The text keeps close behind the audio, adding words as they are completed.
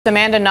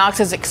Amanda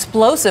Knox's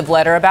explosive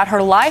letter about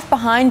her life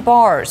behind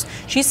bars.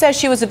 She says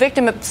she was a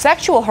victim of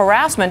sexual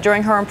harassment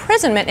during her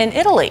imprisonment in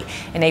Italy.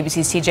 And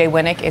ABC's TJ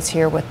Winnick is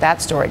here with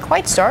that story.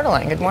 Quite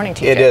startling. Good morning,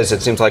 TJ. It is.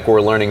 It seems like we're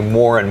learning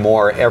more and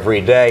more every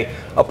day.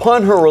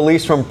 Upon her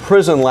release from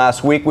prison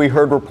last week, we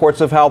heard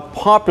reports of how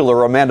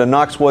popular Amanda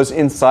Knox was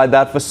inside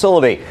that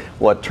facility.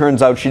 Well, it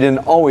turns out she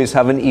didn't always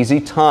have an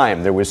easy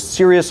time. There was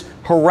serious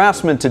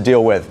harassment to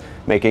deal with,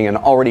 making an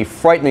already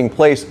frightening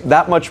place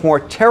that much more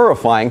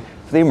terrifying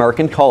the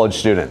American college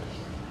student.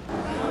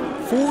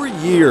 4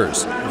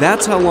 years.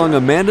 That's how long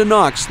Amanda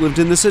Knox lived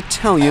in this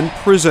Italian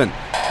prison.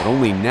 But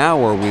only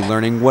now are we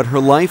learning what her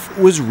life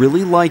was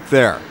really like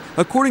there.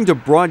 According to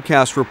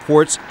broadcast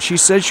reports, she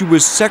said she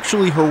was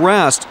sexually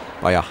harassed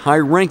by a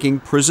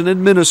high-ranking prison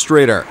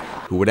administrator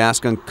who would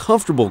ask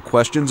uncomfortable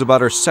questions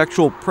about her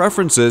sexual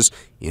preferences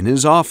in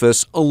his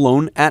office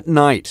alone at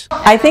night.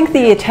 I think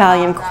the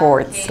Italian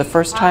courts, the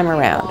first time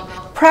around,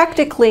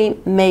 practically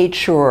made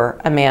sure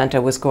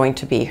Amanda was going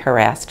to be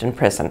harassed in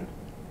prison,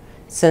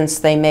 since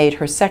they made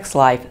her sex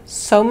life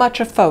so much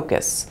a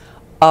focus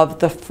of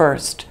the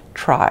first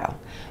trial.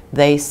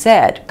 They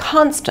said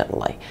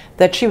constantly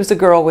that she was a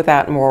girl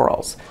without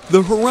morals.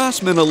 The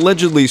harassment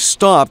allegedly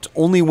stopped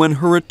only when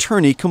her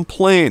attorney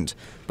complained.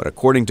 But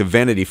according to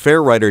Vanity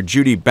Fair writer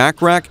Judy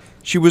Bachrach,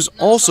 she was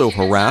also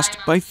harassed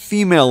by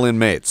female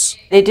inmates.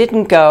 They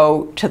didn't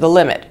go to the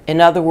limit. In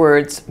other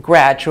words,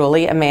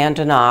 gradually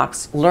Amanda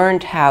Knox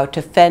learned how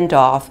to fend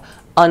off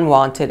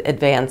unwanted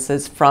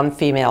advances from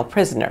female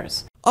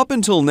prisoners. Up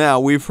until now,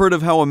 we've heard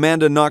of how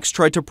Amanda Knox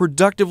tried to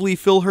productively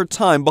fill her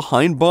time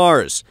behind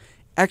bars.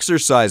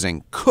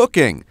 Exercising,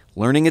 cooking,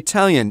 learning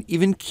Italian,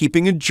 even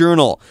keeping a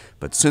journal.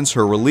 But since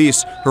her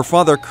release, her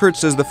father Kurt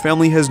says the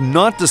family has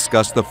not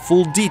discussed the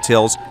full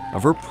details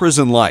of her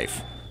prison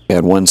life. We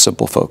had one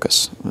simple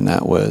focus, and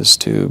that was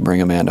to bring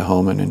Amanda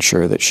home and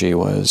ensure that she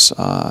was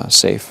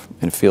safe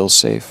and feels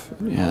safe,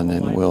 and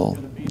then we'll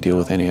deal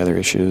with any other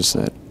issues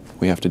that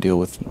we have to deal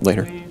with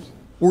later.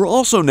 We're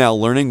also now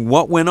learning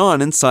what went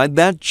on inside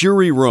that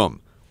jury room.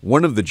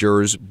 One of the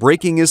jurors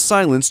breaking his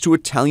silence to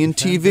Italian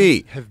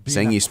TV,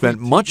 saying he spent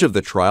much of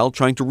the trial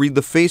trying to read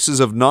the faces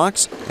of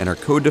Knox and her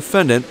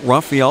co-defendant,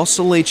 Rafael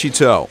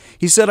Sollecito.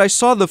 He said, "I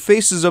saw the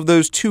faces of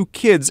those two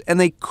kids and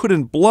they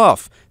couldn't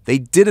bluff. They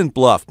didn't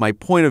bluff. My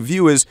point of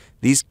view is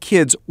these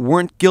kids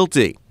weren't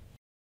guilty."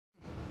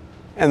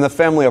 And the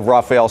family of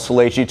Rafael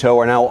Sollecito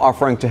are now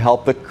offering to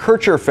help the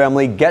Kircher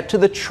family get to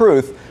the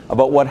truth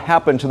about what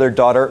happened to their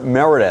daughter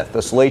Meredith. The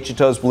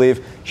Sollecitos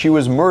believe she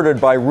was murdered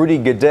by Rudy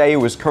Gaudet,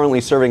 who is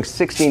currently serving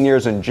 16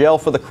 years in jail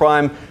for the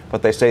crime,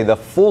 but they say the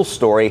full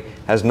story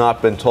has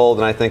not been told,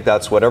 and I think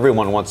that's what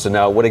everyone wants to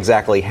know, what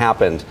exactly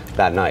happened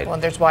that night. Well,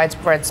 there's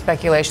widespread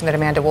speculation that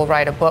Amanda will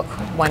write a book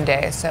one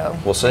day, so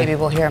we'll see. Maybe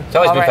we'll hear. It's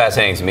always been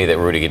fascinating to me that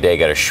Rudy Gaudet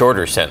got a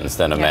shorter sentence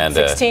than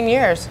Amanda. 16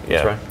 years.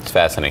 Yeah, That's right. It's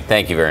fascinating.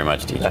 Thank you very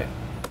much, TJ.